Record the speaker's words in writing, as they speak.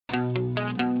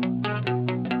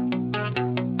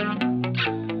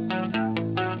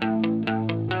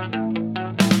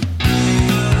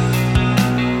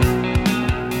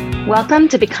Welcome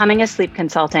to Becoming a Sleep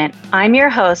Consultant. I'm your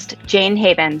host, Jane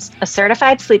Havens, a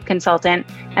certified sleep consultant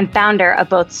and founder of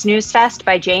both Snooze Fest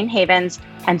by Jane Havens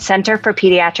and Center for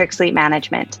Pediatric Sleep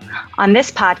Management. On this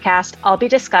podcast, I'll be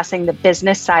discussing the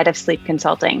business side of sleep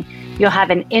consulting. You'll have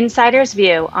an insider's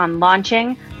view on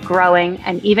launching, growing,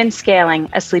 and even scaling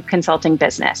a sleep consulting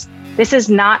business. This is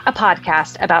not a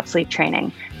podcast about sleep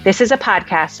training. This is a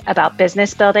podcast about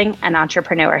business building and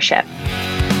entrepreneurship.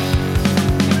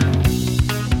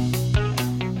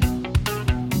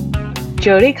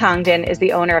 Jodi Congdon is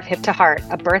the owner of Hip to Heart,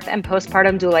 a birth and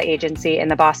postpartum doula agency in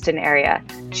the Boston area.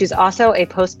 She's also a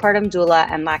postpartum doula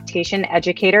and lactation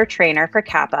educator trainer for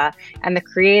Kappa and the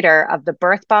creator of the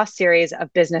Birth Boss series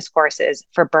of business courses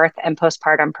for birth and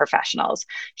postpartum professionals.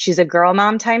 She's a girl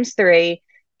mom times 3.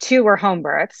 2 were home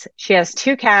births. She has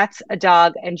 2 cats, a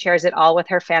dog, and shares it all with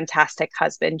her fantastic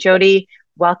husband. Jodi,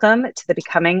 welcome to the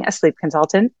Becoming a Sleep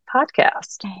Consultant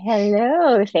podcast.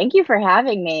 Hello. Thank you for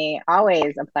having me.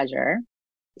 Always a pleasure.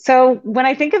 So when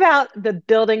I think about the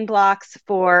building blocks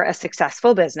for a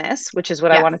successful business, which is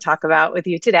what I want to talk about with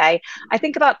you today, I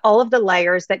think about all of the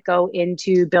layers that go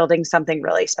into building something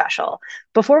really special.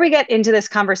 Before we get into this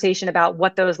conversation about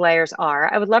what those layers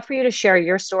are, I would love for you to share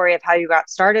your story of how you got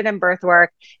started in birth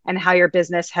work and how your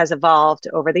business has evolved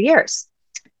over the years.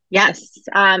 Yes.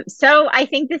 So I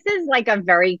think this is like a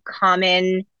very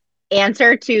common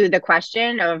answer to the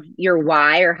question of your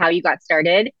why or how you got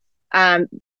started.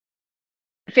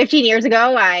 15 years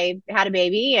ago, I had a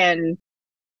baby and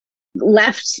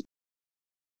left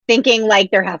thinking like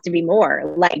there has to be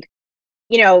more. Like,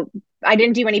 I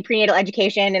didn't do any prenatal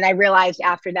education. And I realized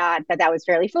after that was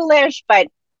fairly foolish, but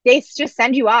they just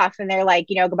send you off and they're like,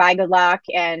 goodbye, good luck.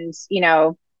 And,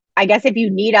 I guess if you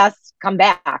need us, come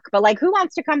back. But like, who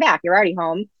wants to come back? You're already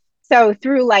home. So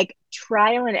through like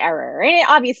trial and error, and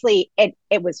obviously it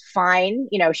was fine.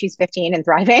 She's 15 and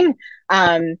thriving.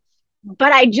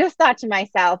 But I just thought to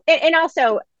myself, and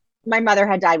also my mother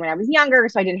had died when I was younger,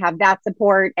 so I didn't have that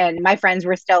support. And my friends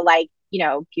were still like,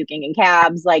 puking in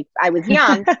cabs, like I was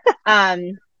young.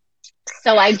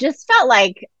 So I just felt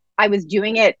like I was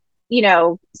doing it,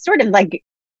 sort of like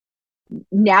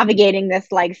navigating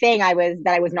this like thing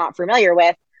that I was not familiar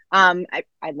with.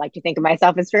 I'd like to think of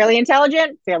myself as fairly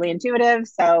intelligent, fairly intuitive.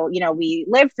 So, we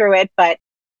lived through it, but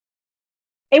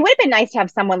it would have been nice to have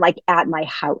someone like at my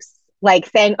house. Like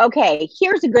saying, okay,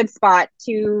 here's a good spot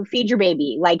to feed your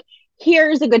baby. Like,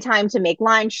 here's a good time to make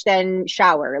lunch, then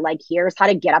shower. Like, here's how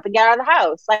to get up and get out of the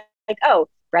house. Like, oh,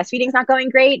 breastfeeding's not going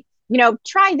great.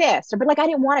 Try this. But like, I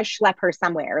didn't want to schlep her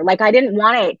somewhere. Like, I didn't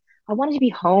want it. I wanted to be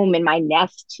home in my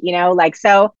nest,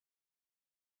 so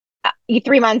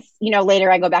 3 months,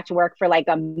 later, I go back to work for like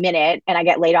a minute and I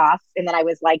get laid off. And then I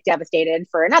was like devastated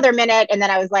for another minute. And then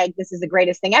I was like, this is the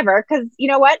greatest thing ever. Cause you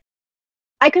know what?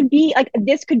 I could be like,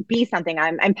 this could be something.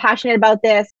 I'm passionate about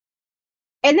this.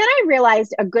 And then I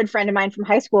realized a good friend of mine from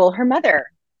high school, her mother,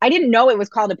 I didn't know it was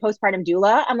called a postpartum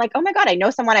doula. I'm like, oh my God, I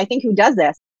know someone I think who does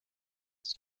this.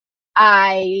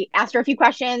 I asked her a few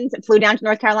questions, flew down to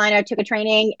North Carolina, took a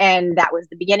training, and that was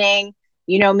the beginning.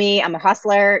 You know me, I'm a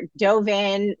hustler, dove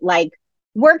in, like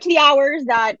worked the hours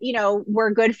that, were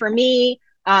good for me.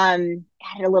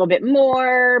 Added a little bit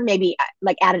more, maybe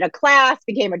like added a class,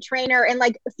 became a trainer. And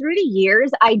like through the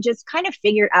years, I just kind of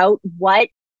figured out what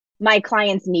my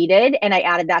clients needed and I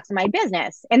added that to my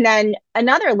business. And then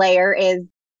another layer is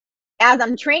as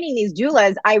I'm training these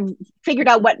doulas, I figured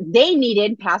out what they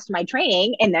needed past my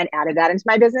training and then added that into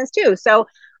my business too. So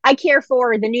I care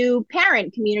for the new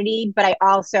parent community, but I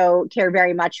also care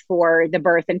very much for the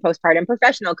birth and postpartum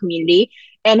professional community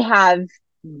and have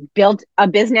built a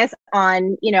business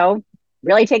on,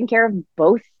 really taking care of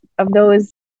both of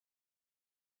those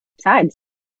sides.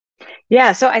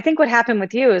 Yeah. So I think what happened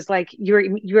with you is like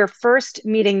you're first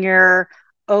meeting your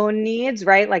own needs,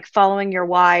 right? Like following your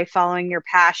why, following your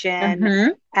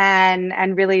passion,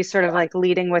 and really sort of like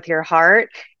leading with your heart.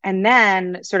 And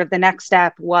then sort of the next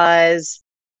step was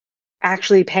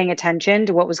actually paying attention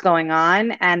to what was going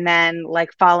on and then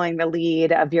like following the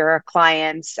lead of your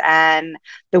clients and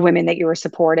the women that you were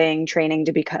supporting, training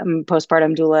to become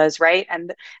postpartum doulas, right?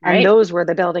 And those were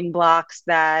the building blocks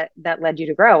that led you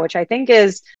to grow, which I think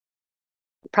is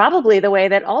probably the way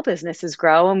that all businesses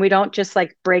grow. And we don't just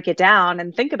like break it down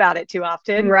and think about it too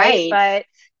often. Right. But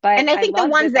and I think the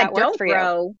ones that don't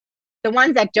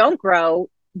grow,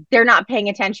 they're not paying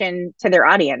attention to their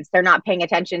audience. They're not paying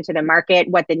attention to the market,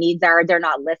 what the needs are. They're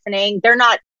not listening. They're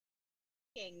not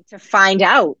looking to find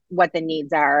out what the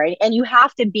needs are. And you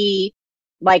have to be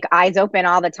like eyes open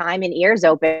all the time and ears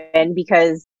open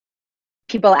because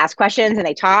people ask questions and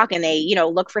they talk and they,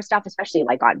 look for stuff, especially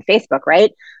like on Facebook,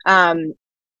 right?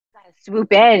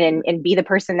 swoop in and be the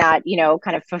person that,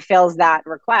 kind of fulfills that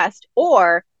request.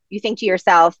 Or you think to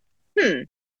yourself,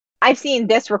 I've seen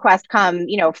this request come,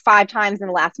 5 times in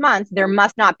the last month. There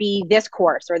must not be this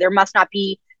course, or there must not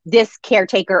be this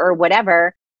caretaker or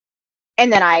whatever.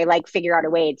 And then I like figure out a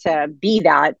way to be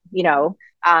that,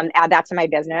 add that to my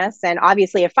business. And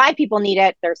obviously, if 5 people need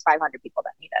it, there's 500 people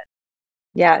that need it.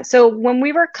 Yeah. So when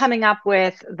we were coming up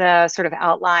with the sort of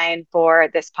outline for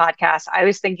this podcast, I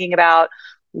was thinking about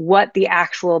what the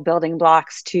actual building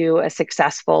blocks to a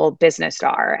successful business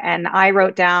are. And I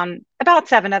wrote down about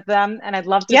 7 of them, and I'd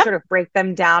love to Yep. sort of break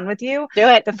them down with you. Do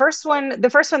it. The first one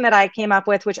that I came up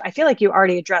with, which I feel like you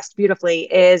already addressed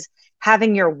beautifully, is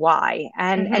having your why,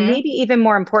 and maybe even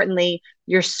more importantly,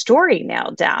 your story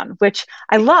nailed down, which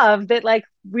I love that, like,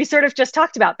 we sort of just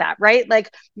talked about that, right?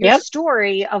 Like, your Yep.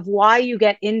 story of why you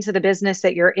get into the business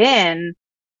that you're in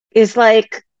is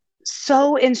like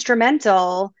so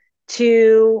instrumental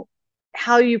to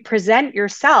how you present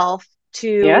yourself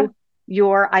Yeah. to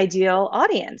your ideal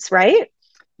audience, right?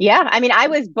 Yeah. I mean, I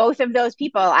was both of those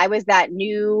people. I was that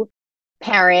new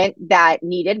parent that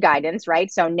needed guidance,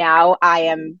 right? So now I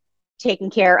am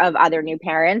taking care of other new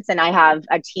parents, and I have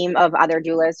a team of other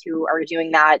doulas who are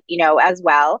doing that, as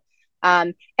well.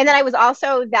 And then I was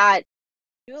also that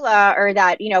doula, or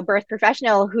that, birth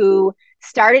professional who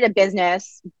started a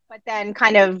business, but then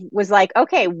kind of was like,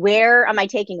 okay, where am I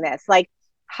taking this? Like,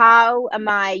 how am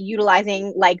I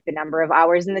utilizing like the number of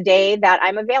hours in the day that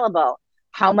I'm available?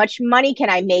 How much money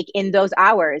can I make in those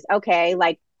hours? Okay,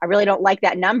 like, I really don't like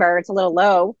that number. It's a little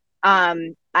low.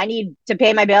 I need to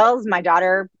pay my bills. My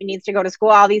daughter needs to go to school,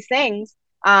 all these things.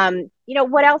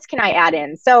 What else can I add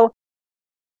in? So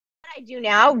I do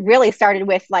now really started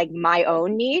with like my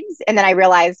own needs. And then I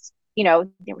realized, there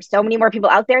were so many more people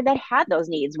out there that had those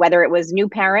needs, whether it was new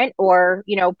parent or,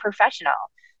 professional.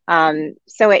 I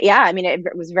mean,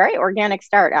 it was a very organic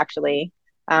start, actually.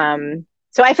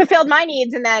 So I fulfilled my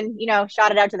needs and then,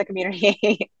 shot it out to the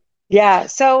community. Yeah.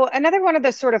 So another one of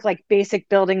the sort of like basic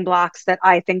building blocks that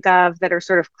I think of that are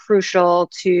sort of crucial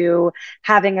to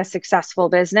having a successful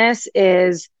business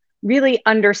is really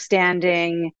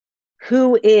understanding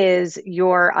who is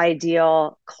your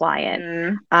ideal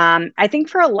client. I think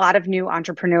for a lot of new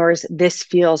entrepreneurs, this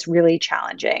feels really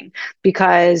challenging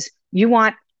because you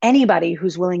want anybody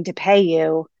who's willing to pay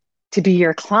you to be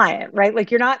your client, right?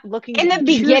 Like, you're not looking to In the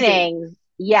be choosy. beginning,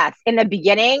 yes. In the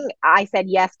beginning, I said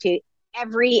yes to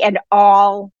every and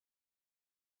all.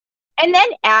 And then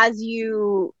as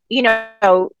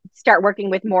start working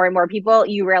with more and more people,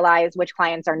 you realize which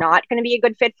clients are not going to be a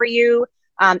good fit for you.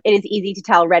 It is easy to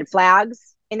tell red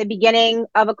flags in the beginning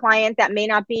of a client that may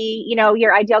not be,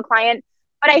 your ideal client.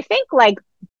 But I think like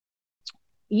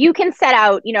you can set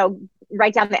out,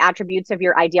 write down the attributes of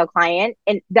your ideal client,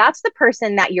 and that's the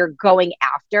person that you're going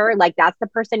after. Like, that's the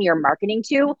person you're marketing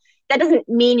to. That doesn't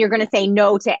mean you're going to say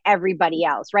no to everybody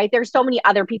else, right? There's so many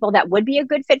other people that would be a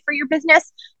good fit for your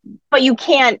business, but you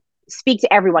can't speak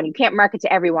to everyone. You can't market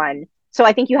to everyone. So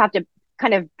I think you have to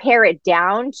kind of pare it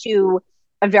down to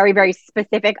a very, very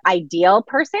specific ideal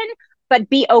person, but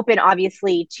be open,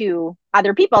 obviously, to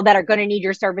other people that are going to need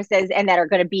your services and that are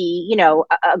going to be,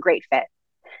 a great fit.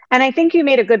 And I think you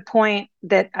made a good point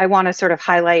that I want to sort of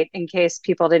highlight in case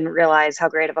people didn't realize how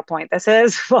great of a point this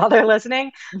is while they're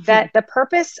listening, that the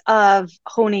purpose of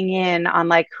honing in on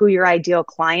like who your ideal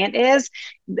client is,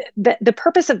 the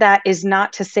purpose of that is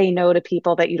not to say no to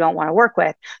people that you don't want to work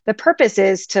with. The purpose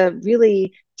is to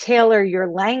really tailor your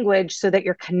language so that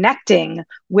you're connecting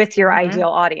with your ideal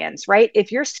audience, right?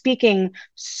 If you're speaking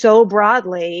so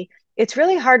broadly, it's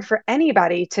really hard for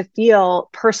anybody to feel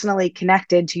personally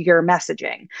connected to your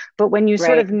messaging. But when you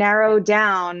sort of narrow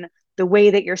down the way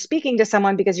that you're speaking to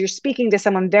someone, because you're speaking to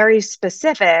someone very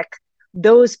specific,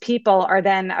 those people are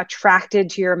then attracted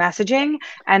to your messaging,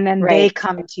 and then they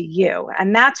come to you.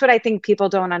 And that's what I think people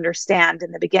don't understand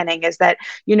in the beginning, is that,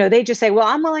 they just say, well,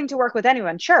 I'm willing to work with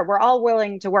anyone. Sure, we're all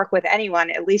willing to work with anyone,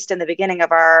 at least in the beginning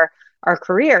of our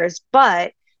careers.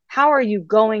 But how are you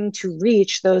going to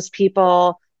reach those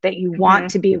people that you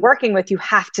want to be working with? You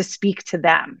have to speak to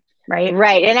them, right?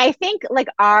 Right. And I think like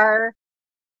our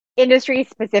industry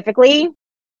specifically,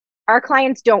 our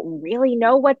clients don't really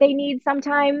know what they need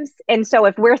sometimes. And so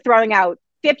if we're throwing out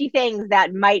 50 things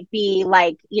that might be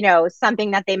like,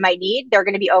 something that they might need, they're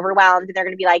going to be overwhelmed and they're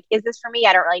going to be like, is this for me?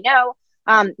 I don't really know.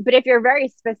 But if you're very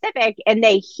specific and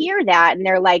they hear that and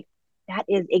they're like, that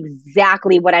is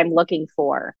exactly what I'm looking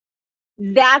for,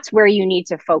 that's where you need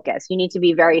to focus. You need to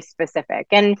be very specific.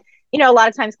 And, a lot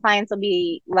of times clients will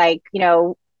be like,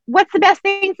 what's the best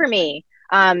thing for me?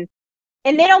 And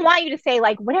they don't want you to say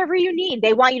like, whatever you need.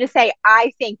 They want you to say,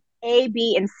 I think A,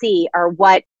 B, and C are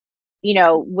what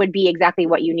would be exactly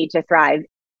what you need to thrive,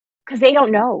 because they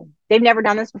don't know. They've never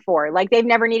done this before. Like, they've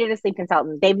never needed a sleep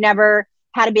consultant. They've never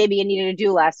had a baby and needed a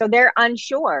doula. So they're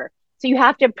unsure. So you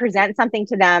have to present something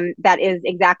to them that is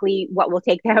exactly what will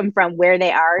take them from where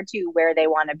they are to where they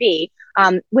want to be,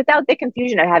 without the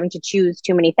confusion of having to choose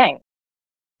too many things.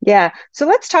 Yeah. So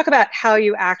let's talk about how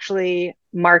you actually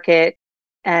market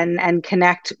and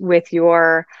connect with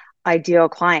your ideal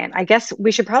client. I guess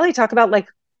we should probably talk about like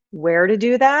where to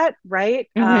do that, right?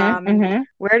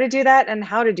 Where to do that and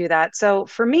how to do that. So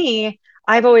for me,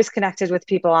 I've always connected with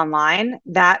people online.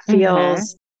 That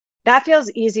feels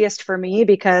easiest for me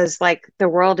because like the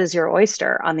world is your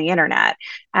oyster on the internet.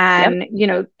 Yep.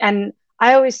 And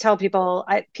I always tell people,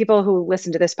 people who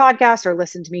listen to this podcast or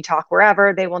listen to me talk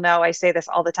wherever, they will know I say this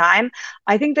all the time.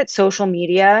 I think that social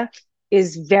media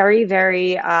is very,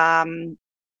 very,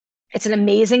 it's an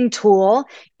amazing tool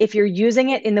if you're using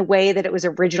it in the way that it was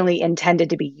originally intended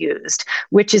to be used,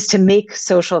 which is to make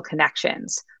social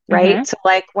connections, right? So,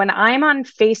 like when I'm on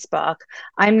Facebook,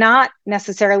 I'm not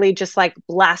necessarily just like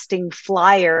blasting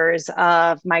flyers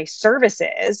of my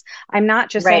services. I'm not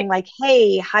just saying, Right. like,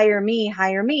 hey, hire me,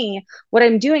 hire me. What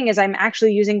I'm doing is I'm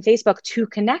actually using Facebook to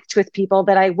connect with people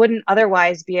that I wouldn't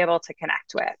otherwise be able to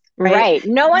connect with, right? Right.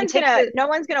 No And I one's take gonna the no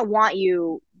one's gonna want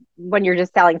you when you're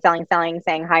just selling, selling, selling,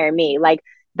 saying hire me. Like,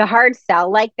 the hard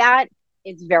sell like that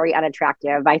is very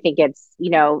unattractive. I think it's,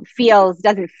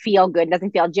 doesn't feel good, doesn't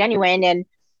feel genuine. And,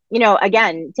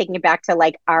 again, taking it back to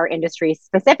like our industry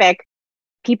specific,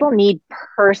 people need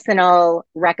personal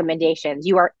recommendations.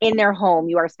 You are in their home,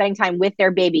 you are spending time with their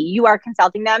baby, you are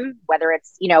consulting them, whether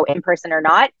it's, in person or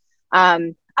not,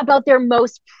 about their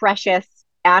most precious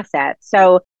asset.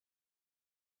 So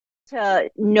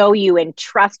to know you and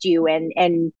trust you,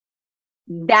 and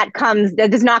that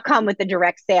does not come with the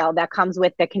direct sale. That comes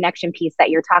with the connection piece that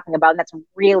you're talking about. And that's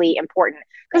really important,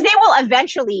 because they will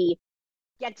eventually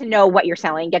get to know what you're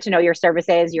selling, get to know your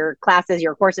services, your classes,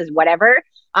 your courses, whatever.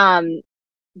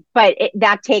 But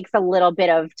that takes a little bit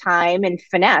of time and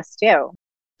finesse too.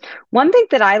 One thing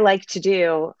that I like to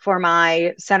do for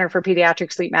my Center for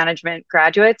Pediatric Sleep Management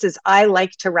graduates is I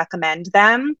like to recommend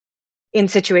them in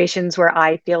situations where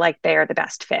I feel like they are the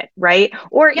best fit, right?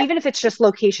 Or Yep. even if it's just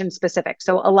location specific.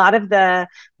 So a lot of the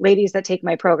ladies that take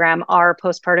my program are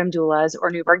postpartum doulas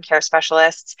or newborn care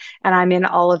specialists, and I'm in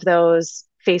all of those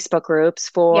Facebook groups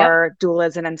Yep. for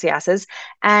doulas and NCSs.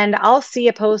 And I'll see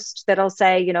a post that'll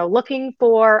say, looking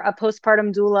for a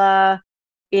postpartum doula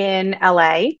in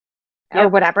LA or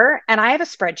Yep. whatever. And I have a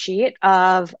spreadsheet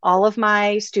of all of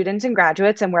my students and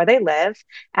graduates and where they live.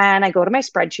 And I go to my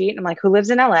spreadsheet and I'm like, who lives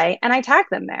in LA? And I tag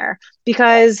them there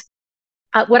because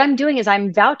what I'm doing is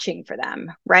I'm vouching for them,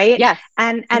 right? Yes.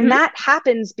 And that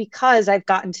happens because I've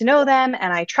gotten to know them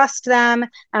and I trust them,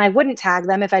 and I wouldn't tag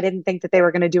them if I didn't think that they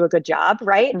were going to do a good job,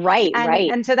 right? Right. And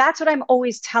Right. and so that's what I'm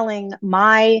always telling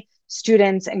my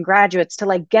students and graduates to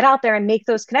like get out there and make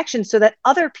those connections so that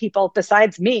other people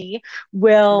besides me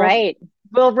will Right.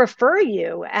 will refer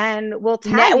you and will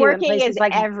tag you in Networking is places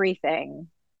like everything.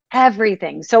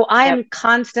 everything. So Yep. I'm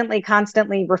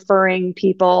constantly referring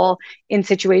people in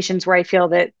situations where I feel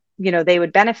that, they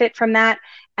would benefit from that.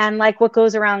 And like what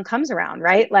goes around comes around,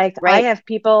 right? Like I Right. have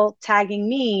people tagging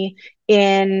me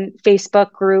in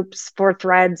Facebook groups for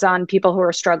threads on people who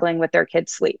are struggling with their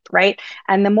kids' sleep, right?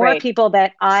 And the more Right. people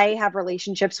that I have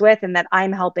relationships with and that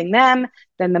I'm helping them,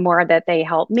 then the more that they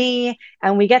help me.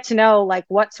 And we get to know like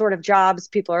what sort of jobs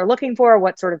people are looking for,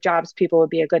 what sort of jobs people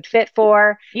would be a good fit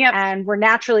for, Yep. and we're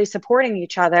naturally supporting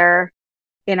each other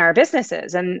in our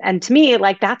businesses. And to me,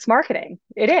 like that's marketing.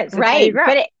 It is. It's how you Right. grow.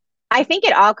 But I think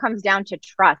it all comes down to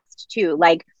trust too.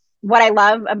 Like, what I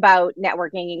love about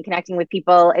networking and connecting with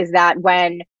people is that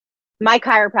when my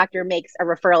chiropractor makes a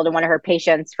referral to one of her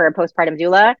patients for a postpartum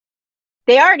doula,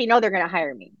 they already know they're going to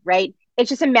hire me, right? It's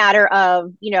just a matter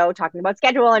of, talking about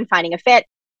schedule and finding a fit.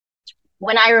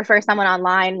 When I refer someone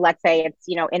online, let's say it's,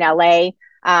 in LA,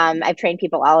 I've trained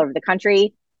people all over the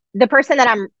country. The person that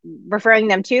I'm referring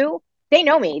them to, they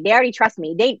know me. They already trust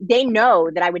me. They know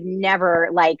that I would never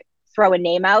like throw a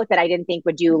name out that I didn't think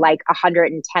would do like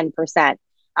 110%.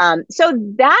 So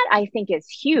that I think is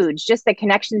huge. Just the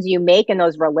connections you make and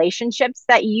those relationships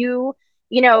that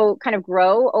kind of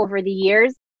grow over the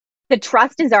years. The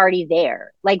trust is already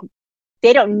there. Like,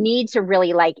 they don't need to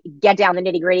really like get down the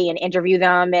nitty gritty and interview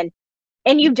them,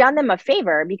 and you've done them a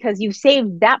favor because you've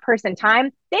saved that person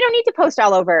time. They don't need to post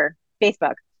all over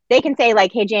Facebook. They can say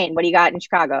like, "Hey Jane, what do you got in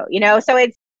Chicago?" So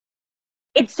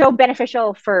it's so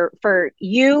beneficial for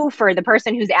you, for the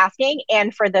person who's asking,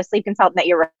 and for the sleep consultant that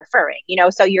you're referring.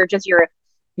 So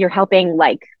you're helping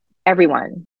like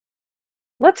everyone.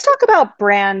 Let's talk about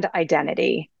brand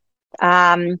identity.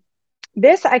 Um,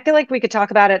 this, I feel like we could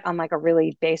talk about it on like a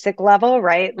really basic level,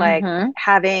 right? Like Mm-hmm.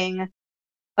 having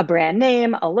a brand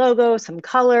name, a logo, some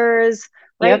colors,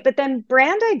 right? Yep. But then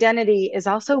brand identity is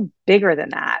also bigger than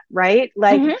that, right?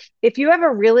 Like Mm-hmm. if you have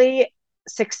a really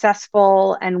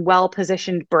successful and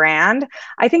well-positioned brand,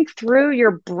 I think through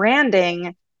your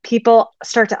branding, people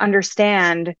start to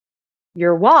understand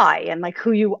your why and like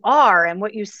who you are and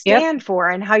what you Yep. stand for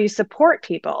and how you support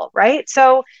people, right?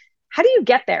 So how do you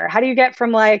get there? How do you get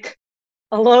from like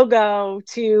a logo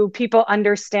to people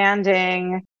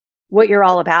understanding what you're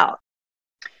all about?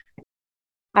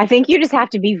 I think you just have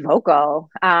to be vocal.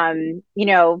 Blogs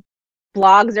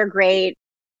are great,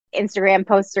 Instagram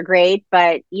posts are great,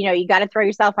 but you got to throw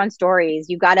yourself on stories.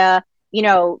 You got to, you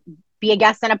know, be a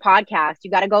guest on a podcast.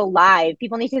 You got to go live.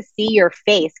 People need to see your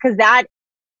face because that,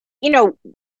 you know,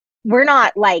 we're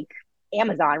not like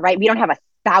Amazon, right? We don't have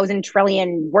 1,000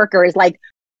 trillion workers. Like,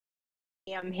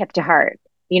 I'm hip to heart,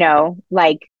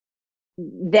 like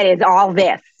that is all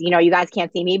this. You guys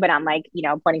can't see me, but I'm like,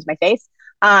 pointing to my face.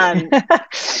 Um,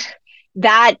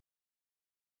 that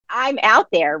I'm out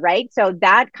there, right? So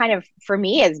that kind of for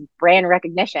me is brand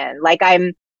recognition. Like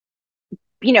I'm,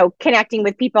 connecting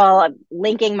with people,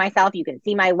 linking myself. You can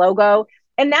see my logo,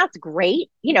 and that's great.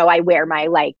 I wear my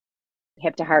like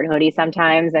hip to heart hoodie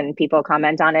sometimes, and people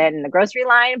comment on it in the grocery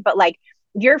line. But like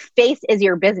your face is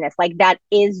your business. Like that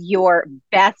is your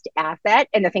best asset,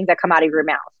 and the things that come out of your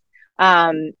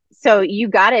mouth. So you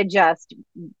got to just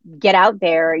get out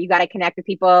there. You got to connect with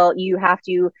people. You have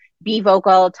to be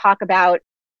vocal, talk about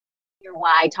your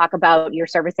why, talk about your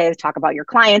services, talk about your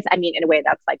clients. I mean, in a way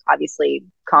that's like obviously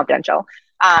confidential.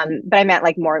 But I meant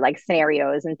like more like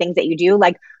scenarios and things that you do.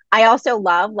 Like I also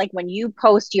love like when you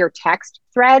post your text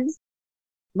threads,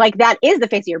 like that is the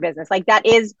face of your business. Like that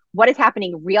is what is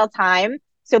happening real time.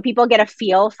 So people get a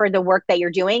feel for the work that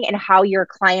you're doing and how your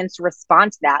clients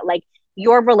respond to that. Like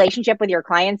your relationship with your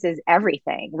clients is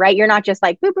everything, right? You're not just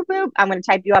like boop boop boop. I'm going to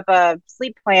type you up a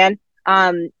sleep plan.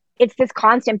 It's this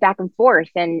constant back and forth,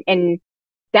 and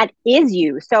that is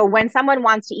you. So when someone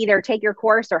wants to either take your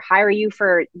course or hire you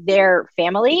for their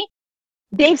family,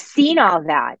 they've seen all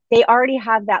that. They already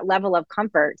have that level of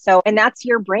comfort. So, and that's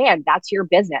your brand, that's your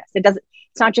business.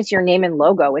 It's not just your name and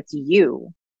logo, it's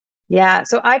you. Yeah.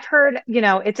 So I've heard,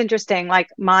 it's interesting. Like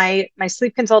my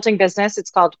sleep consulting business,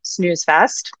 it's called Snooze Yep.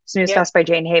 Fest by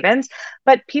Jane Havens.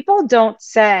 But people don't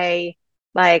say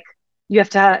like you have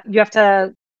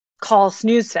to call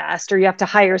Snooze Fest or you have to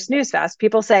hire Snooze Fest.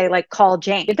 People say like call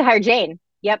You have Jane. to hire Jane.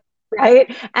 Yep.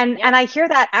 Right. And Yep. and I hear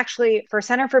that actually for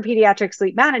Center for Pediatric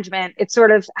Sleep Management, it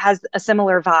sort of has a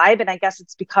similar vibe. And I guess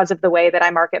it's because of the way that I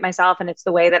market myself and it's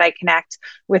the way that I connect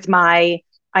with my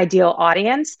ideal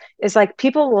audience is like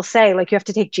people will say, like, you have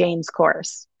to take Jane's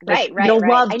course. Like Right, right, you'll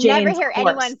right. love I never Jane's hear course.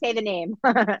 anyone say the name.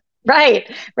 Right,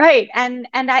 right. And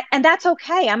that's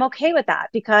okay. I'm okay with that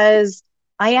because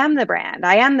I am the brand.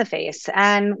 I am the face.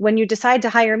 And when you decide to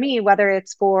hire me, whether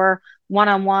it's for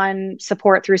one-on-one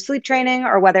support through sleep training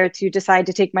or whether to decide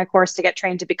to take my course to get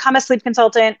trained to become a sleep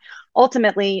consultant,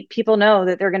 ultimately people know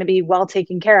that they're going to be well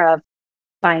taken care of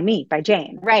by me, by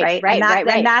Jane, Right, right? And right, that right, and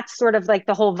right. that's sort of like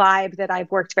the whole vibe that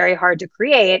I've worked very hard to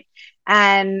create.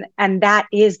 And that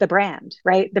is the brand,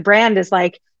 right? The brand is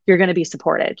like you're going to be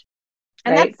supported,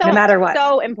 And that's right? No matter what.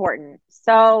 so important.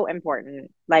 So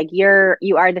important. Like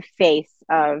you are the face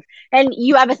of, and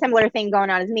you have a similar thing going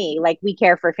on as me. Like we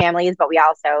care for families, but we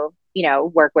also,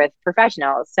 work with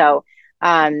professionals. So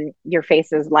your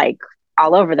face is like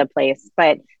all over the place,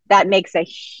 but that makes a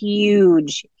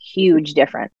huge, huge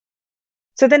difference.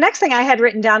 So the next thing I had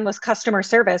written down was customer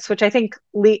service, which I think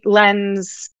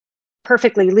leads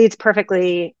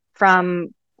perfectly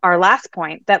from our last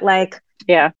point that like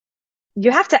Yeah.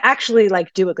 you have to actually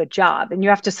like do a good job and you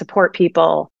have to support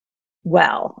people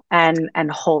well and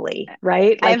wholly,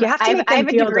 right? Like you have to make I them have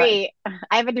a feel good. degree.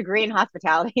 I have a degree in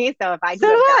hospitality. So if I So do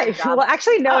do a bad I. job, Well,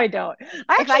 actually, no, oh, I don't.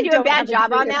 I if I actually do a don't bad have a job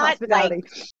degree on in that, like hospitality.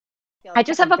 feel I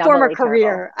just have like a former doubly terrible.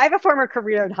 career. I have a former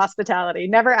career in hospitality,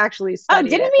 never actually Oh, studied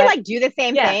didn't it, we but like do the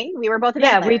same yeah, thing? We were both event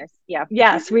yeah, we planners. Yeah.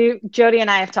 yes, we Jodi and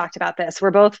I have talked about this.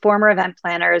 We're both former event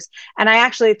planners, and I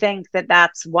actually think that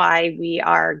that's why we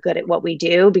are good at what we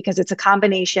do because it's a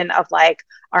combination of like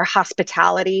our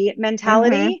hospitality Mm-hmm.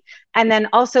 mentality and then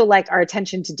also like our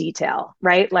attention to detail,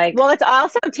 right? Like Well, it's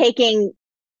also taking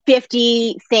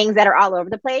 50 things that are all over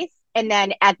the place and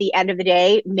then at the end of the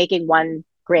day, making one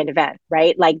grand event,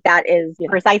 right? Like that is yeah.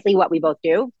 precisely what we both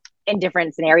do in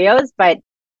different scenarios. But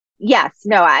yes,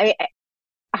 no,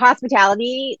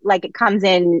 hospitality, like it comes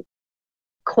in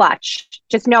clutch,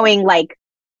 just knowing like,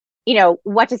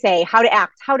 what to say, how to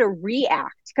act, how to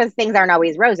react, because things aren't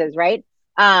always roses, right?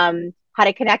 how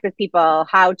to connect with people,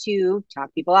 how to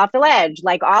talk people off the ledge.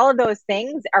 Like all of those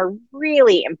things are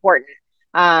really important,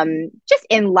 just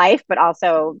in life, but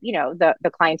also,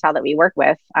 the clientele that we work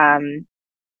with.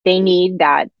 They need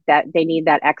that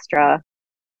extra.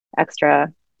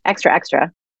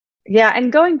 Yeah,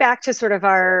 and going back to sort of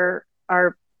our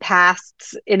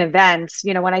pasts in events,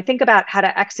 when I think about how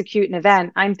to execute an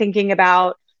event, I'm thinking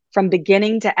about from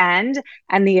beginning to end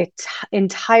and the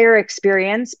entire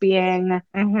experience being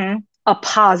a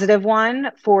positive one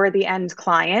for the end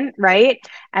client, right?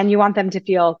 And you want them to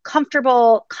feel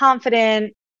comfortable,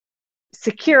 confident,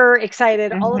 secure,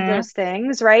 excited, all of those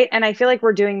things, right? And I feel like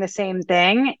we're doing the same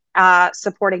thing,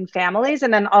 supporting families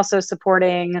and then also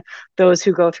supporting those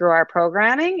who go through our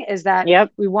programming, is that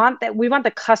we want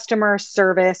the customer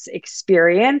service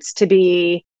experience to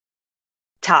be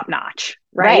top notch,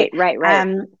 right? Right.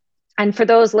 And for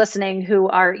those listening who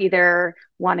are either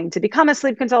wanting to become a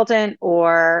sleep consultant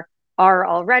or are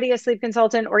already a sleep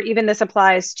consultant, or even this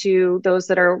applies to those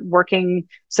that are working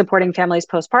supporting families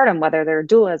postpartum, whether they're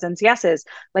doulas and CSs,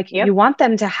 like you want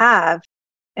them to have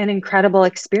an incredible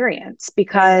experience,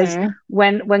 because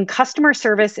when customer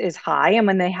service is high and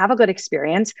when they have a good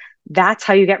experience, that's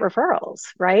how you get referrals,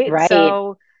 right?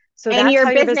 So and that's how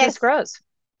your business grows.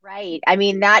 Right. I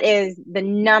mean, that is the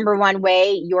number one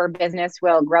way your business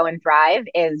will grow and thrive,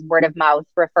 is word of mouth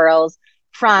referrals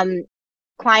from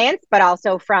clients, but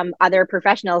also from other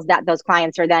professionals that those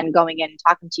clients are then going in and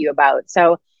talking to you about.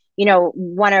 So,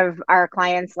 one of our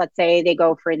clients, let's say they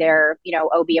go for their,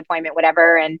 OB appointment,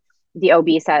 whatever, and the OB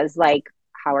says, like,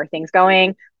 how are things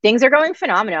going? Things are going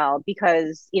phenomenal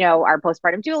because, our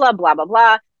postpartum doula, blah, blah,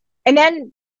 blah. And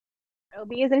then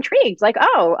OB is intrigued, like,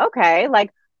 oh, okay,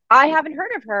 like, I haven't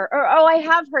heard of her, or oh, I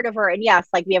have heard of her. And yes,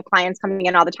 like we have clients coming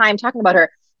in all the time talking about her.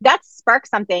 That sparks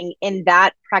something in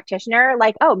that practitioner,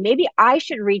 like, oh, maybe I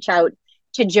should reach out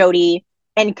to Jodi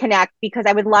and connect, because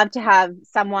I would love to have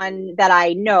someone that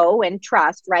I know and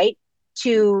trust, right,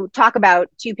 to talk about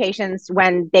to patients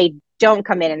when they don't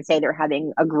come in and say they're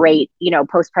having a great,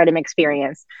 postpartum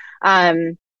experience.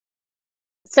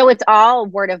 So it's all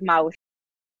word of mouth,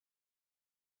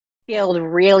 build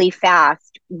really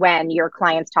fast when your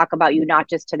clients talk about you, not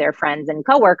just to their friends and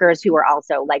coworkers who are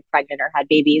also like pregnant or had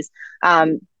babies,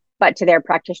 but to their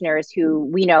practitioners who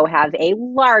we know have a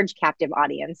large captive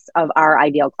audience of our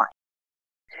ideal clients.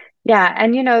 Yeah.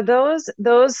 And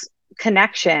those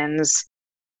connections,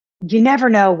 you never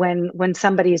know when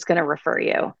somebody's going to refer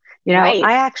you. Right.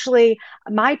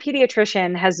 My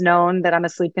pediatrician has known that I'm a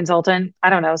sleep consultant, I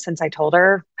don't know, since I told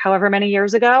her however many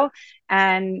years ago.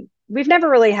 And we've never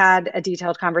really had a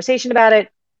detailed conversation about it.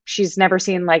 She's never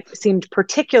seemed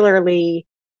particularly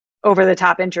over the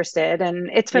top interested, and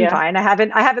it's been fine. I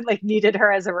haven't like needed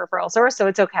her as a referral source, so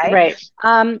it's okay. Right.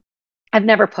 I've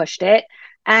never pushed it.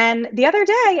 And the other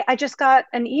day, I just got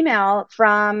an email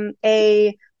from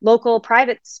a local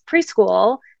private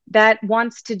preschool that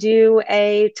wants to do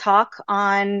a talk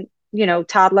on,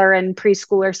 toddler and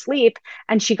preschooler sleep.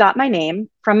 And she got my name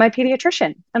from my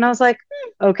pediatrician. And I was like,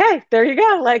 okay, there you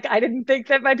go. Like, I didn't think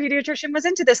that my pediatrician was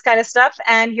into this kind of stuff.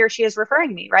 And here she is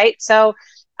referring me, right? So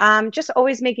just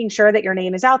always making sure that your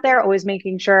name is out there, always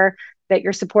making sure that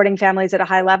you're supporting families at a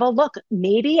high level. Look,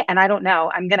 maybe, and I don't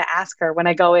know, I'm going to ask her when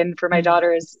I go in for my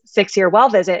daughter's 6-year well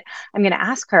visit, I'm going to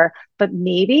ask her, but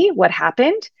maybe what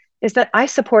happened is that I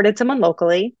supported someone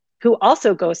locally who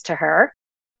also goes to her.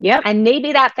 Yep. And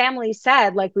maybe that family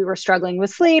said, like, we were struggling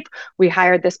with sleep. We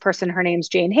hired this person. Her name's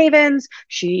Jane Havens.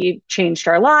 She changed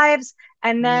our lives.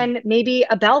 And then maybe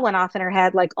a bell went off in her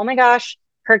head, like, oh my gosh,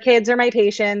 her kids are my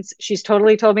patients. She's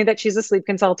totally told me that she's a sleep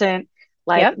consultant.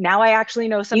 Like, now I actually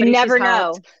know somebody. You never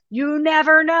know. You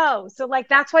never know. So like,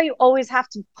 that's why you always have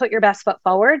to put your best foot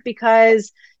forward,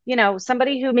 because,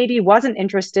 somebody who maybe wasn't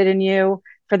interested in you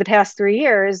for the past 3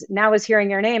 years now is hearing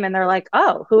your name and they're like,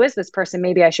 oh, who is this person?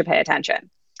 Maybe I should pay attention.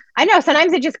 I know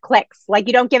sometimes it just clicks. Like,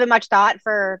 you don't give it much thought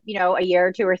for, a year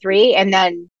or 2 or 3, and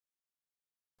then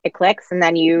it clicks, and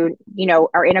then you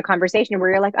are in a conversation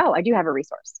where you're like, oh, I do have a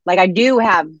resource. Like, I do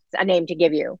have a name to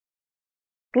give you.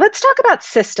 Let's talk about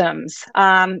systems.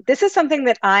 This is something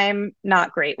that I'm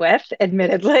not great with,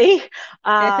 admittedly.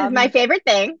 This is my favorite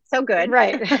thing. So good.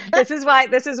 Right. This is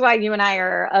why you and I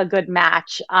are a good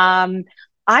match. I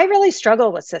really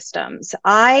struggle with systems.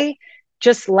 I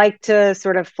just like to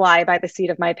sort of fly by the seat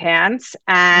of my pants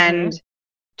and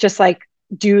just like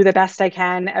do the best I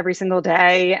can every single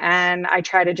day. And I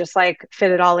try to just like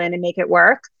fit it all in and make it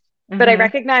work. But I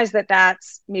recognize that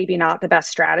that's maybe not the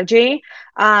best strategy.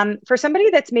 For somebody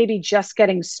that's maybe just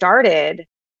getting started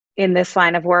in this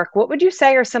line of work, what would you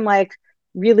say are some like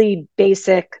really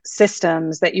basic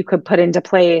systems that you could put into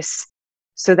place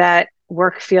so that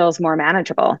work feels more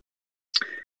manageable.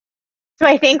 So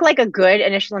I think like a good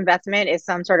initial investment is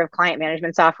some sort of client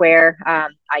management software.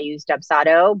 I use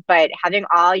Dubsado, but having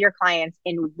all your clients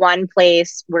in one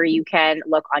place where you can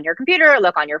look on your computer,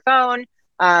 look on your phone.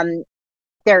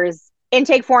 There's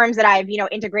intake forms that I've,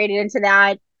 integrated into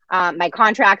that. My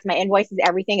contracts, my invoices,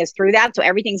 everything is through that. So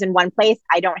everything's in one place.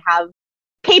 I don't have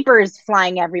papers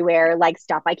flying everywhere, like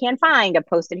stuff I can't find, I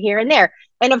posted here and there.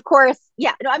 And of course,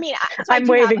 yeah, no, I mean, so I'm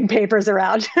waving papers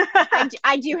around.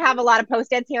 I do have a lot of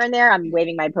post-its here and there. I'm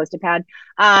waving my post-it pad.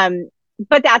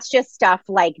 But that's just stuff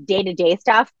like day-to-day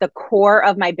stuff. The core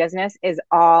of my business is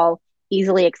all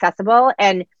easily accessible.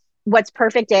 And what's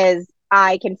perfect is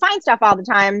I can find stuff all the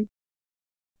time.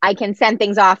 I can send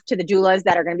things off to the doulas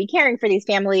that are going to be caring for these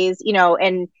families,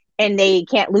 and they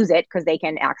can't lose it because they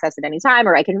can access it anytime,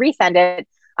 or I can resend it.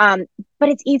 But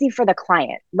it's easy for the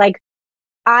client. Like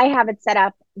I have it set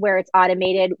up where it's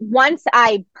automated. Once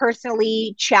I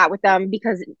personally chat with them,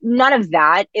 because none of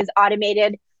that is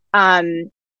automated.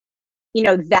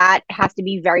 That has to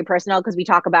be very personal because we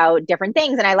talk about different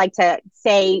things. And I like to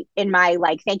say in my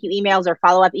like thank you emails or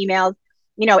follow-up emails,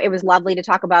 it was lovely to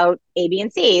talk about A, B,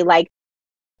 and C. Like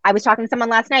I was talking to someone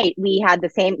last night. We had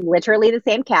literally the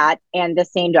same cat and the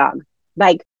same dog.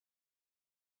 Like,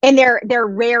 and they're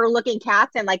rare looking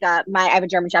cats. And like I have a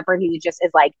German Shepherd who just is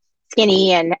like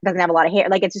skinny and doesn't have a lot of hair.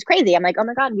 Like it's just crazy. I'm like, oh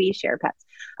my God, we share pets.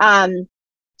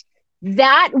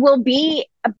 That will be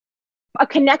a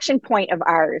connection point of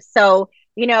ours. So,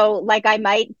 like I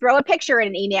might throw a picture in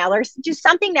an email or just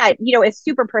something that, is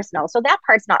super personal. So that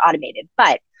part's not automated.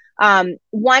 But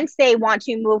once they want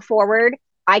to move forward,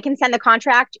 I can send the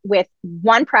contract with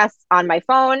one press on my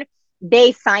phone.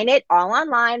 They sign it all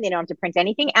online. They don't have to print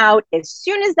anything out. As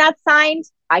soon as that's signed,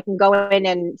 I can go in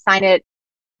and sign it.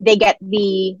 They get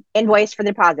the invoice for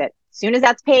the deposit. As soon as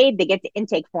that's paid, they get the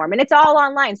intake form, and it's all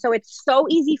online. So it's so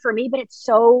easy for me, but it's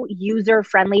so user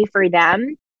friendly for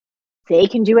them. They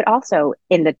can do it also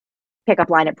in the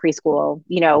pickup line at preschool,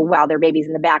 while their baby's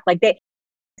in the back.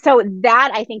 So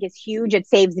that I think is huge. It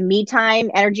saves me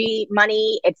time, energy,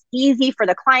 money. It's easy for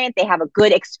the client. They have a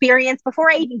good experience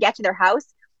before I even get to their house.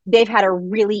 They've had a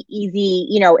really easy,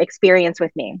 experience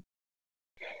with me.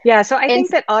 Yeah. So I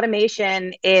think that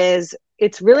automation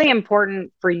it's really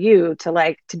important for you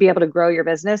to be able to grow your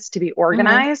business, to be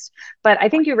organized. But I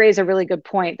think you raise a really good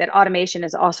point that automation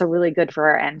is also really good for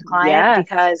our end client,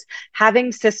 because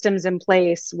having systems in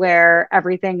place where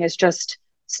everything is just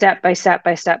step by step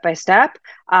by step by step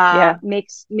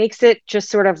makes it just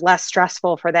sort of less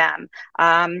stressful for them.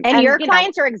 And your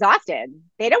clients are exhausted.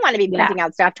 They don't want to be printing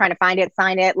out stuff, trying to find it,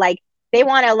 sign it. Like they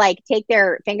want to like take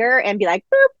their finger and be like,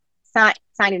 boop, sign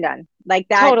and done. Like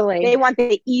that. Totally. They want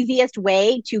the easiest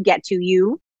way to get to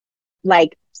you,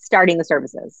 like starting the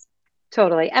services.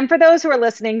 Totally. And for those who are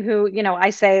listening who,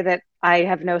 I say that I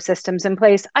have no systems in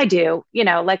place. I do,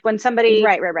 like when somebody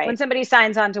when somebody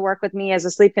signs on to work with me as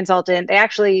a sleep consultant, they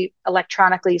actually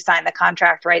electronically sign the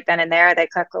contract right then and there. They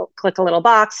click a little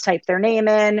box, type their name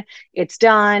in, it's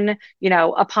done.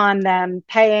 Upon them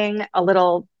paying, a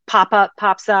little pop-up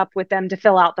pops up with them to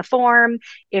fill out the form.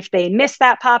 If they miss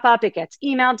that pop-up, it gets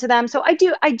emailed to them. So I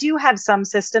do have some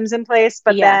systems in place,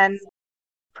 but then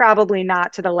probably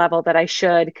not to the level that I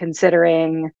should,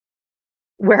 considering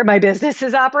where my business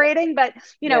is operating. But,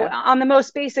 on the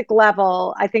most basic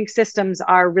level, I think systems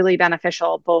are really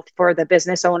beneficial both for the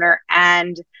business owner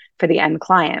and for the end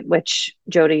client, which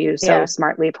Jodi, you so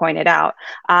smartly pointed out.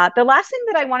 The last thing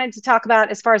that I wanted to talk about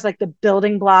as far as like the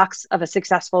building blocks of a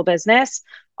successful business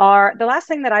the last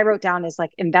thing that I wrote down is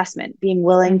like investment, being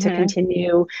willing to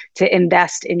continue to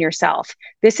invest in yourself.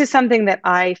 This is something that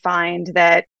I find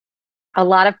that a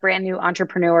lot of brand new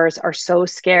entrepreneurs are so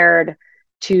scared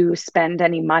to spend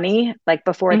any money, like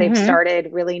before they've started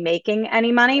really making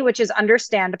any money, which is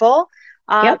understandable.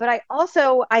 But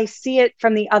I see it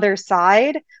from the other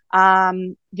side.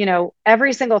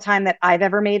 Every single time that I've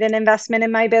ever made an investment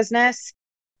in my business,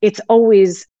 it's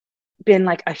always been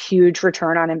like a huge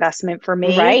return on investment for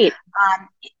me. Right.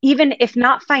 Even if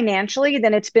not financially,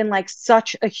 then it's been like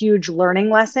such a huge learning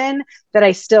lesson that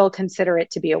I still consider it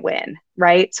to be a win.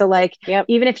 Right. So like,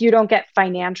 even if you don't get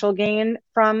financial gain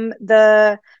from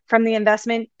the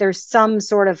investment, there's some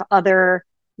sort of other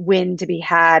win to be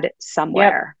had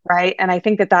somewhere. Right. And I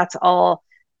think that that's all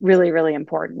really, really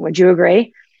important. Would you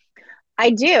agree?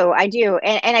 I do.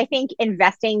 And I think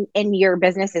investing in your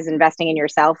business is investing in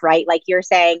yourself, right? Like you're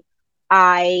saying,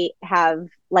 I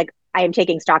am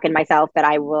taking stock in myself that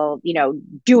I will,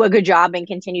 do a good job and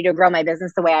continue to grow my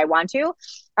business the way I want to.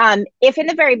 If in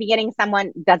the very beginning,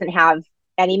 someone doesn't have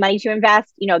any money to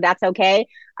invest, that's okay.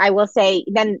 I will say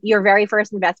then your very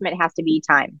first investment has to be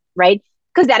time, right?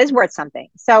 Because that is worth something.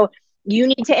 So you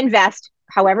need to invest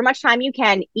however much time you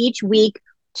can each week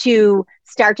to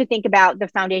start to think about the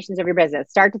foundations of your business,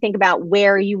 start to think about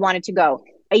where you want it to go.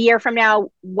 A year from now,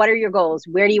 what are your goals?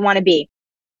 Where do you want to be?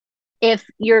 If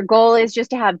your goal is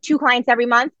just to have 2 clients every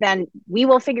month, then we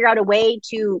will figure out a way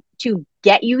to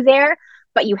get you there.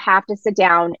 But you have to sit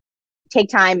down, take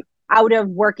time out of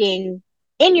working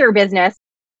in your business,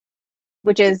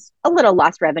 which is a little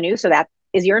lost revenue. So that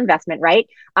is your investment, right?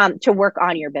 To work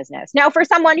on your business. Now, for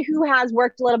someone who has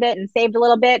worked a little bit and saved a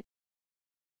little bit,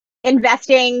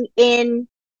 investing in,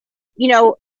 you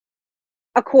know,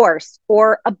 a course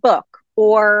or a book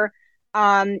or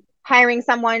hiring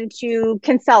someone to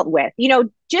consult with,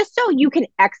 just so you can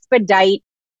expedite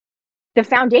the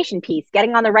foundation piece,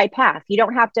 getting on the right path. You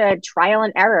don't have to trial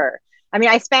and error. I mean,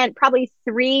 I spent probably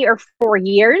 3 or 4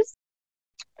 years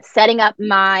setting up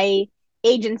my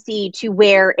agency to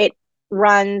where it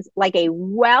runs like a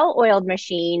well-oiled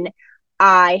machine.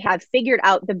 I have figured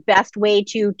out the best way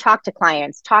to talk to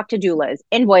clients, talk to doulas,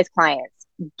 invoice clients,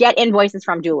 get invoices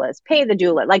from doulas, pay the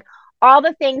doula, like all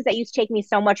the things that used to take me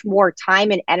so much more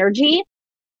time and energy.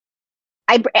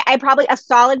 I probably a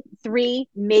solid 3,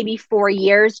 maybe 4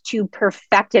 years to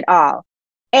perfect it all.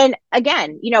 And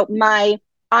again, my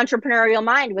entrepreneurial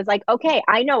mind was like, okay,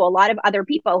 I know a lot of other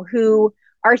people who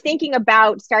are thinking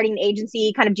about starting an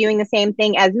agency, kind of doing the same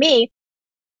thing as me.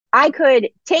 I could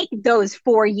take those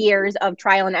 4 years of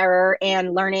trial and error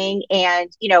and learning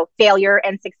and, failure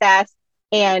and success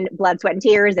and blood, sweat, and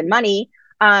tears and money,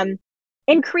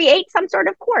 and create some sort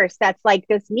of course that's like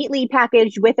this neatly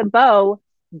packaged with a bow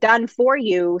done for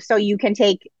you so you can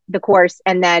take the course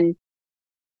and then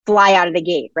fly out of the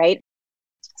gate, right?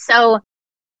 So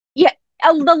yeah,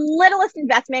 the littlest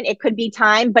investment, it could be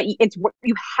time, but you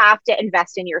have to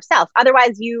invest in yourself.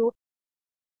 Otherwise,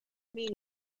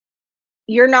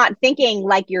 you're not thinking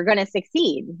like you're going to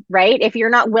succeed, right? If you're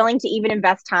not willing to even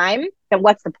invest time, then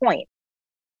what's the point?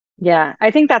 Yeah,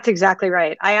 I think that's exactly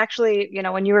right. I actually,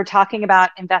 when you were talking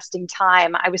about investing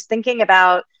time, I was thinking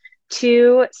about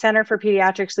 2 Center for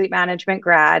Pediatric Sleep Management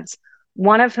grads,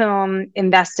 one of whom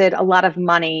invested a lot of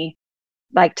money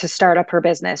like to start up her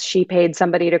business. She paid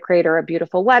somebody to create her a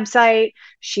beautiful website.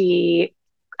 She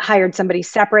hired somebody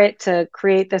separate to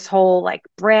create this whole like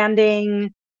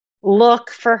branding look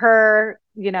for her.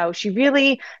 She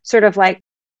really sort of like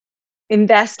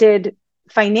invested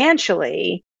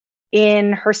financially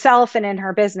in herself and in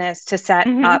her business to set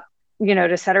up,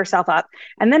 to set herself up.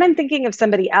 And then I'm thinking of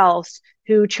somebody else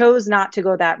who chose not to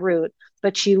go that route,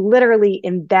 but she literally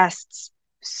invests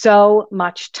so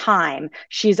much time.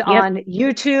 She's on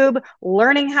YouTube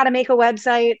learning how to make a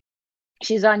website.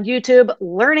 She's on YouTube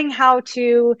learning how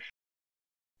to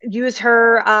use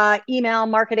her email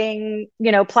marketing,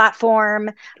 platform,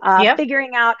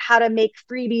 figuring out how to make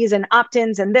freebies and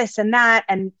opt-ins and this and that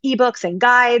and ebooks and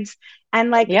guides. And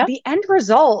like the end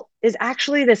result is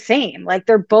actually the same. Like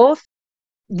they're both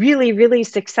really, really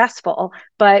successful,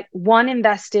 but one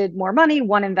invested more money,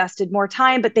 one invested more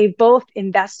time, but they both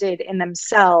invested in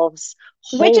themselves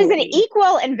wholly. Which is an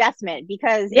equal investment,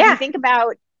 because if you think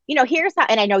about, here's how,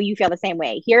 and I know you feel the same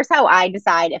way. Here's how I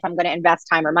decide if I'm going to invest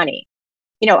time or money.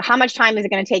 How much time is it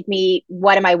going to take me?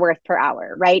 What am I worth per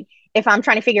hour, right? If I'm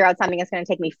trying to figure out something that's going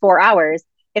to take me 4 hours,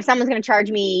 if someone's going to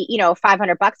charge me,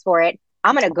 $500 for it,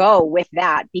 I'm going to go with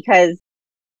that because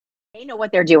they know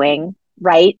what they're doing,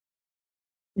 right?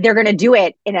 They're going to do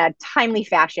it in a timely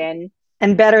fashion.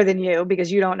 And better than you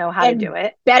because you don't know how to do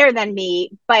it. Better than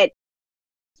me, but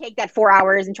take that 4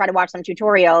 hours and try to watch some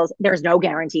tutorials. There's no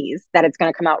guarantees that it's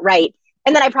going to come out right.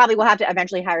 And then I probably will have to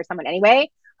eventually hire someone anyway.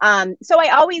 So I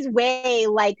always weigh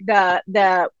like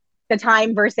the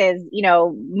time versus,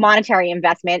 monetary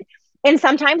investment. And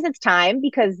sometimes it's time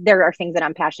because there are things that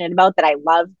I'm passionate about that I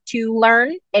love to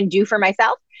learn and do for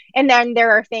myself. And then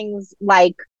there are things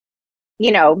like,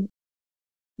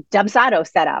 Dubsado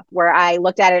setup where I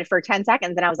looked at it for 10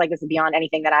 seconds and I was like, this is beyond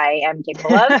anything that I am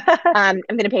capable of. I'm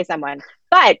going to pay someone.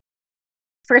 But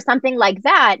for something like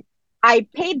that, I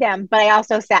paid them, but I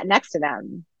also sat next to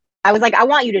them. I was like, I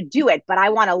want you to do it, but I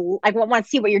want to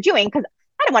see what you're doing because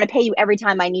I don't want to pay you every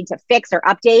time I need to fix or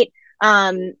update.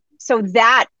 So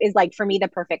that is like for me the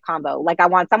perfect combo. Like I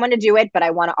want someone to do it, but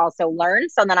I want to also learn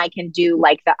so then I can do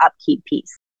like the upkeep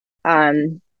piece.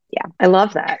 Yeah, I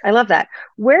love that. I love that.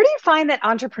 Where do you find that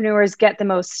entrepreneurs get the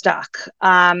most stuck?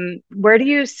 Where do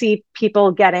you see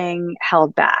people getting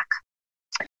held back?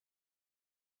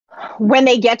 When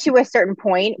they get to a certain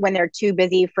point, when they're too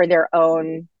busy for their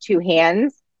own 2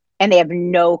 hands and they have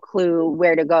no clue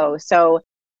where to go. So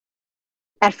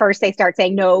at first they start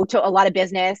saying no to a lot of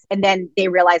business, and then they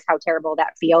realize how terrible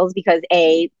that feels because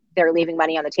A, they're leaving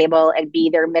money on the table, and B,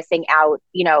 they're missing out,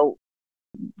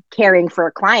 caring for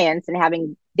clients and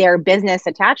having their business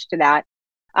attached to that.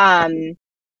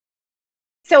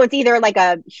 So it's either like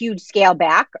a huge scale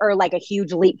back or like a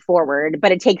huge leap forward,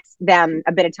 but it takes them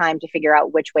a bit of time to figure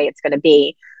out which way it's going to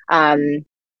be.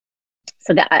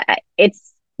 So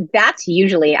that's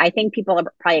usually, I think people have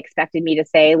probably expected me to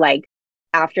say, like,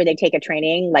 after they take a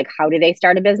training, like, how do they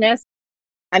start a business?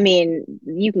 I mean,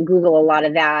 you can Google a lot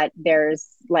of that. There's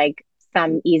like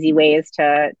some easy ways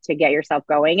to get yourself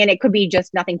going. And it could be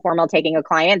just nothing formal, taking a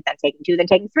client, then taking two, then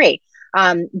taking three.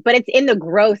 But it's in the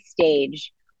growth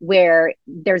stage where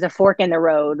there's a fork in the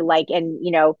road. Like, and,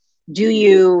 do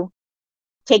you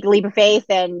take a leap of faith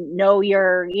and know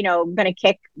you're, going to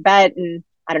kick butt? And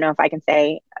I don't know if I can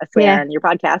say a swear on your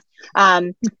podcast.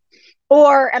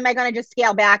 Or am I going to just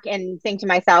scale back and think to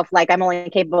myself, like, I'm only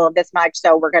capable of this much,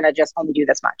 so we're going to just only do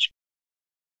this much?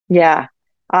 Yeah.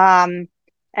 And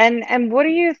what do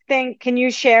you think? Can you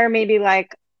share maybe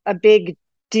like a big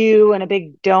do and a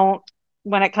big don't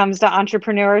when it comes to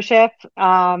entrepreneurship?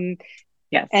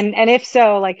 Yes. And if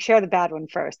so, like, share the bad one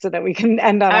first so that we can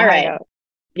end on a high note.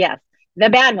 Yes. The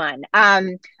bad one.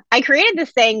 I created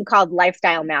this thing called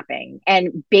lifestyle mapping.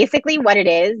 And basically what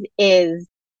it is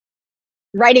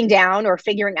writing down or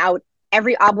figuring out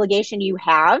every obligation you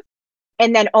have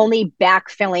and then only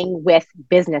backfilling with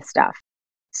business stuff.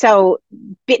 So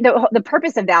the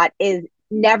purpose of that is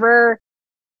never,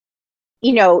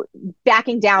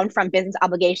 backing down from business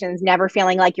obligations, never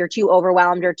feeling like you're too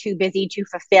overwhelmed or too busy to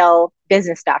fulfill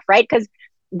business stuff, right? Because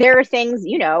there are things,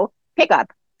 pick up,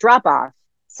 drop off,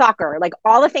 soccer, like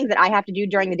all the things that I have to do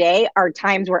during the day are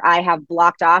times where I have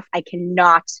blocked off. I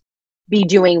cannot be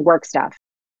doing work stuff.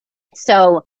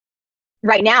 So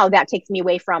right now that takes me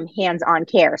away from hands-on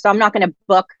care. So I'm not going to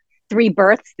book 3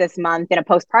 births this month and a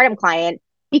postpartum client,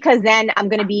 because then I'm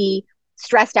going to be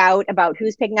stressed out about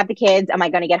who's picking up the kids. Am I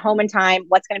going to get home in time?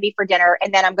 What's going to be for dinner?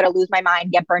 And then I'm going to lose my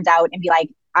mind, get burnt out, and be like,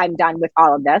 I'm done with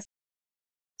all of this.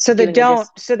 So the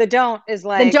don't is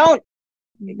like,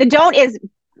 the don't is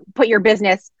put your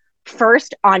business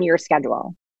first on your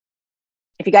schedule.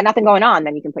 If you got nothing going on,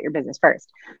 then you can put your business first.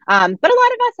 But a lot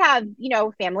of us have,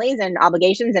 families and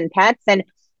obligations and pets, and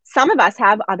some of us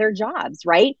have other jobs,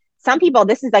 right? Some people,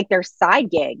 this is like their side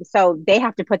gig. So they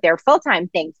have to put their full-time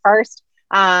thing first.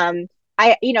 There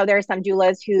are some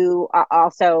doulas who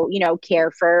also, care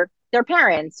for their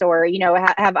parents or,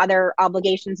 have other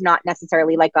obligations, not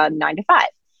necessarily like a 9 to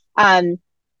 5.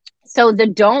 So the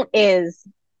don't is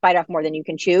bite off more than you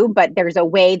can chew, but there's a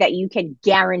way that you can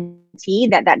guarantee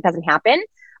that that doesn't happen.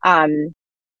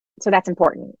 So that's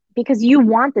important because you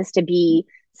want this to be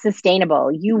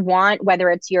sustainable. You want, whether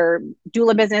it's your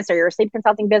doula business or your sleep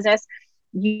consulting business,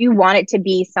 you want it to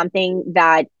be something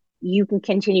that you can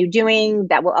continue doing,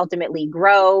 that will ultimately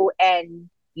grow, and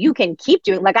you can keep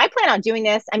doing. Like, I plan on doing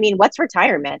this. I mean, what's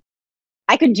retirement?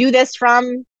 I could do this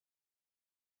from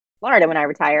Florida when I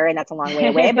retire, and that's a long way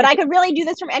away, but I could really do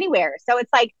this from anywhere. So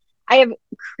it's like, I have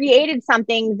created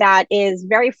something that is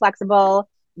very flexible.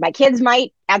 My kids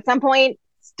might at some point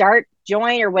start,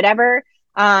 join, or whatever.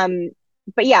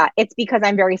 But yeah, it's because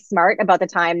I'm very smart about the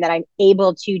time that I'm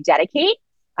able to dedicate.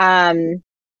 And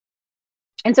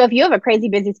so if you have a crazy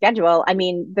busy schedule, I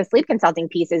mean, the sleep consulting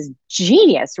piece is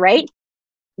genius, right?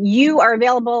 You are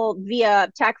available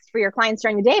via text for your clients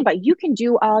during the day, but you can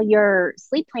do all your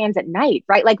sleep plans at night,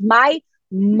 right? Like, my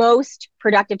most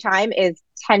productive time is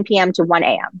 10 p.m. to 1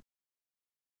 a.m.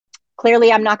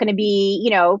 Clearly, I'm not going to be,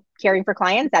 caring for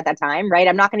clients at that time, right?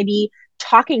 I'm not going to be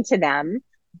talking to them,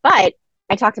 but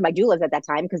I talk to my doulas at that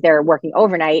time because they're working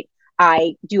overnight.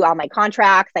 I do all my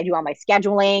contracts. I do all my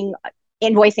scheduling,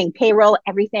 invoicing, payroll,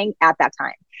 everything at that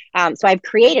time. So I've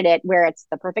created it where it's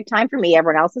the perfect time for me.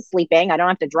 Everyone else is sleeping. I don't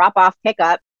have to drop off, pick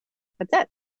up. That's it.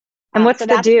 And what's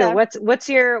the do? What's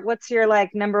your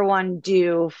like number one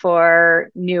do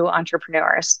for new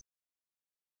entrepreneurs?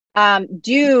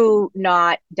 Do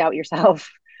not doubt yourself.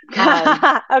 Okay,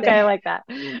 I like that.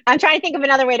 I'm trying to think of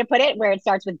another way to put it where it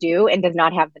starts with do and does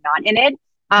not have the not in it.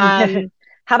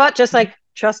 How about just like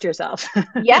trust yourself?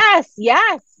 Yes,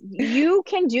 you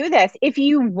can do this. If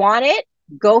you want it,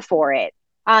 go for it.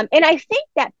 And I think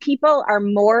that people are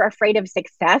more afraid of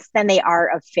success than they are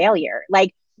of failure.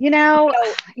 Like,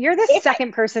 you're the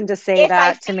second person to say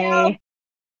that to me.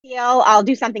 I'll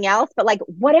do something else. But like,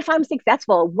 what if I'm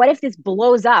successful? What if this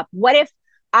blows up? What if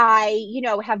I,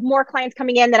 have more clients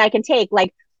coming in that I can take?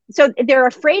 Like, so they're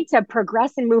afraid to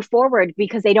progress and move forward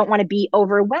because they don't want to be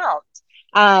overwhelmed.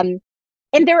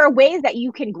 And there are ways that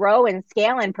you can grow and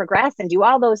scale and progress and do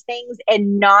all those things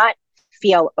and not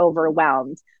feel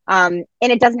overwhelmed. And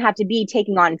it doesn't have to be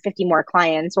taking on 50 more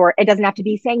clients, or it doesn't have to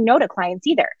be saying no to clients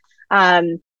either.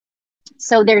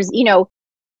 So there's,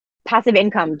 passive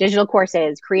income, digital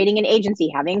courses, creating an agency,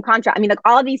 having a contract. I mean, like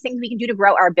all of these things we can do to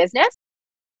grow our business,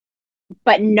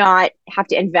 but not have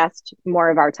to invest more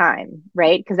of our time,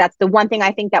 right? Because that's the one thing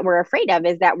I think that we're afraid of,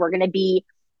 is that we're going to be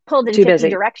pulled in 50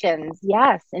 directions.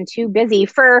 Yes. And too busy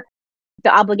for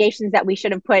the obligations that we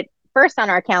should have put first on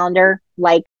our calendar.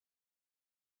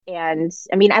 And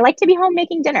I mean, I like to be home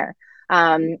making dinner.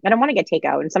 I don't want to get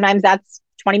takeout. And sometimes that's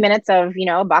 20 minutes of,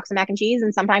 a box of mac and cheese.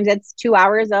 And sometimes it's 2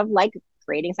 hours of like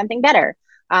creating something better.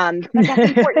 But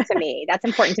that's important to me. That's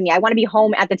important to me. I want to be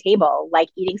home at the table, like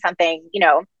eating something,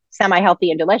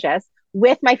 semi-healthy and delicious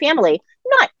with my family.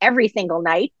 Not every single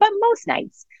night, but most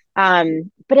nights.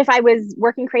 But if I was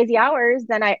working crazy hours,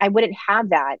 then I wouldn't have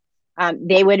that.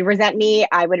 They would resent me.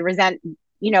 I would resent,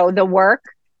 the work.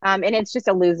 And it's just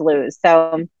a lose-lose.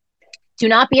 So do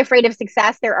not be afraid of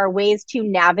success. There are ways to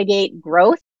navigate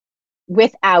growth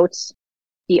without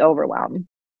the overwhelm.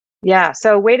 Yeah.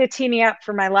 So way to tee me up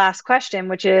for my last question,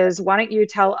 which is, why don't you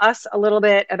tell us a little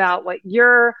bit about what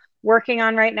you're working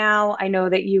on right now? I know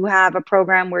that you have a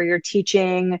program where you're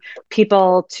teaching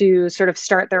people to sort of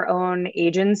start their own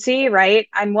agency, right?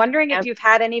 I'm wondering if you've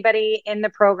had anybody in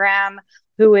the program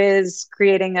who is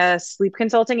creating a sleep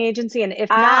consulting agency, and if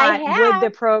not, would the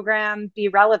program be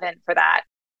relevant for that?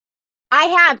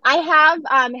 I've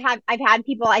had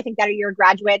people, I think, that are your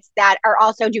graduates that are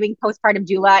also doing postpartum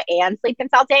doula and sleep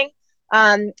consulting.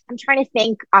 I'm trying to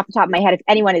think off the top of my head if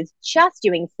anyone is just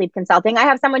doing sleep consulting. I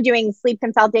have someone doing sleep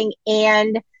consulting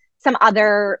and some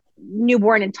other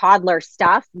newborn and toddler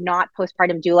stuff, not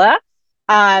postpartum doula.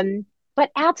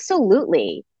 But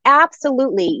absolutely,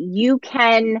 you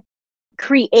can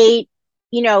create,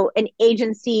 an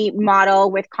agency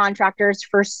model with contractors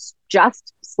for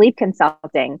just sleep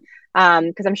consulting.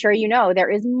 Because I'm sure there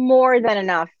is more than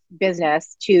enough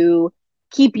business to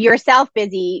keep yourself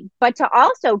busy, but to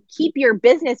also keep your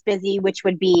business busy, which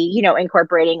would be,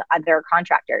 incorporating other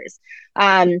contractors.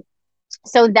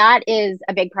 So that is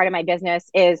a big part of my business,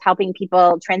 is helping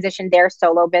people transition their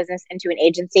solo business into an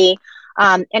agency.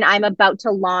 And I'm about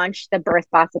to launch the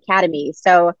Birth Boss Academy.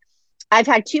 So I've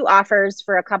had 2 offers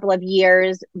for a couple of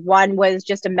years. One was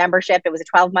just a membership. It was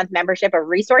a 12-month membership of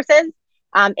resources.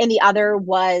 And the other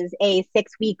was a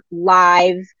 6-week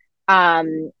live,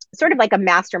 sort of like a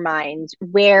mastermind,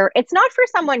 where it's not for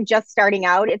someone just starting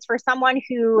out. It's for someone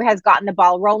who has gotten the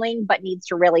ball rolling, but needs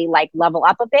to really level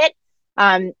up a bit.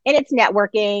 And it's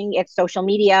networking, it's social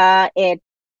media, it's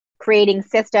creating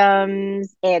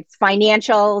systems, it's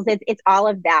financials, it's all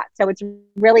of that. So it's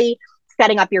really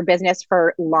setting up your business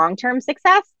for long-term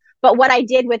success. But what I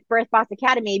did with Birth Boss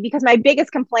Academy, because my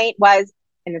biggest complaint was,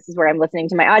 and this is where I'm listening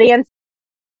to my audience,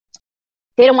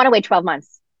 they don't want to wait 12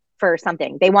 months for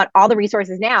something. They want all the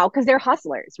resources now because they're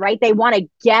hustlers, right? They want to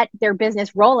get their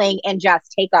business rolling and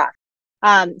just take off.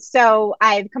 So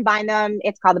I've combined them.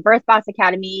 It's called the Birth Boss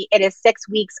Academy. It is 6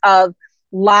 weeks of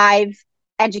live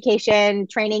education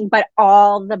training, but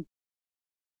all the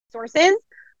sources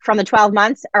from the 12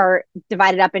 months are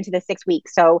divided up into the 6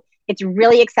 weeks. So it's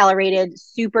really accelerated,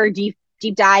 super deep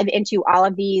dive into all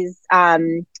of these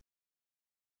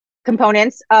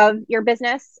components of your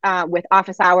business, with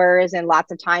office hours and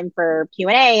lots of time for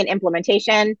Q&A and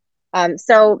implementation.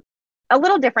 So a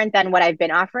little different than what I've been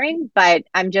offering, but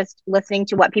I'm just listening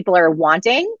to what people are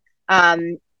wanting,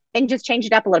 and just change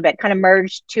it up a little bit, kind of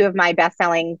merge 2 of my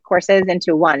best-selling courses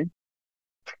into one.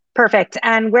 Perfect.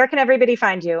 And where can everybody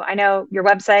find you? I know your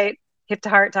website,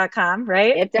 hip2heart.com,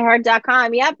 right?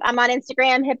 hip2heart.com. Yep. I'm on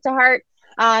Instagram, hip2heart.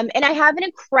 And I have an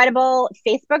incredible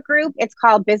Facebook group. It's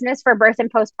called Business for Birth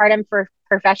and Postpartum for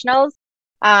Professionals.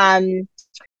 And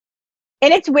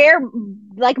it's where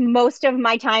most of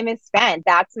my time is spent.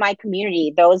 That's my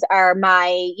community. Those are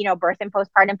my, birth and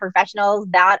postpartum professionals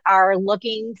that are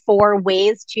looking for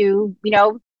ways to,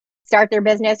 start their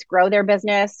business, grow their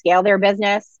business, scale their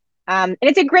business. And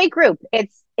it's a great group.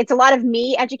 It's a lot of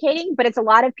me educating, but it's a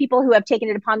lot of people who have taken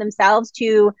it upon themselves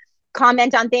to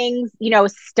comment on things,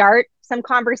 start some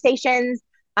conversations.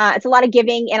 It's a lot of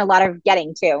giving and a lot of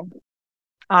getting too.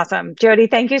 Awesome. Jodi,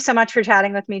 thank you so much for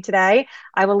chatting with me today.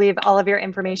 I will leave all of your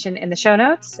information in the show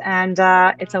notes, and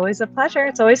it's always a pleasure.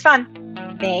 It's always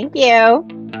fun. Thank you.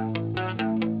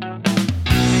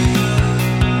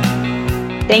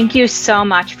 Thank you so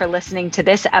much for listening to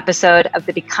this episode of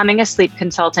the Becoming a Sleep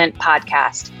Consultant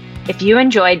podcast. If you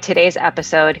enjoyed today's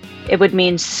episode, it would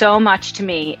mean so much to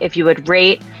me if you would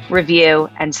rate, review,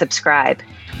 and subscribe.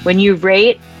 When you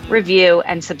rate, review,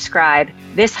 and subscribe.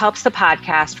 This helps the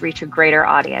podcast reach a greater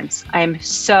audience. I am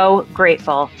so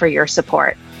grateful for your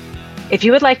support. If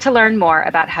you would like to learn more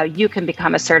about how you can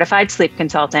become a certified sleep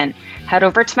consultant, head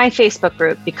over to my Facebook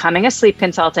group, Becoming a Sleep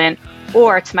Consultant,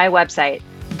 or to my website,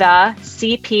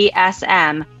 thecpsm.com.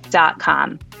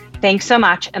 Thanks so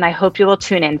much, and I hope you will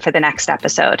tune in for the next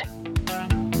episode.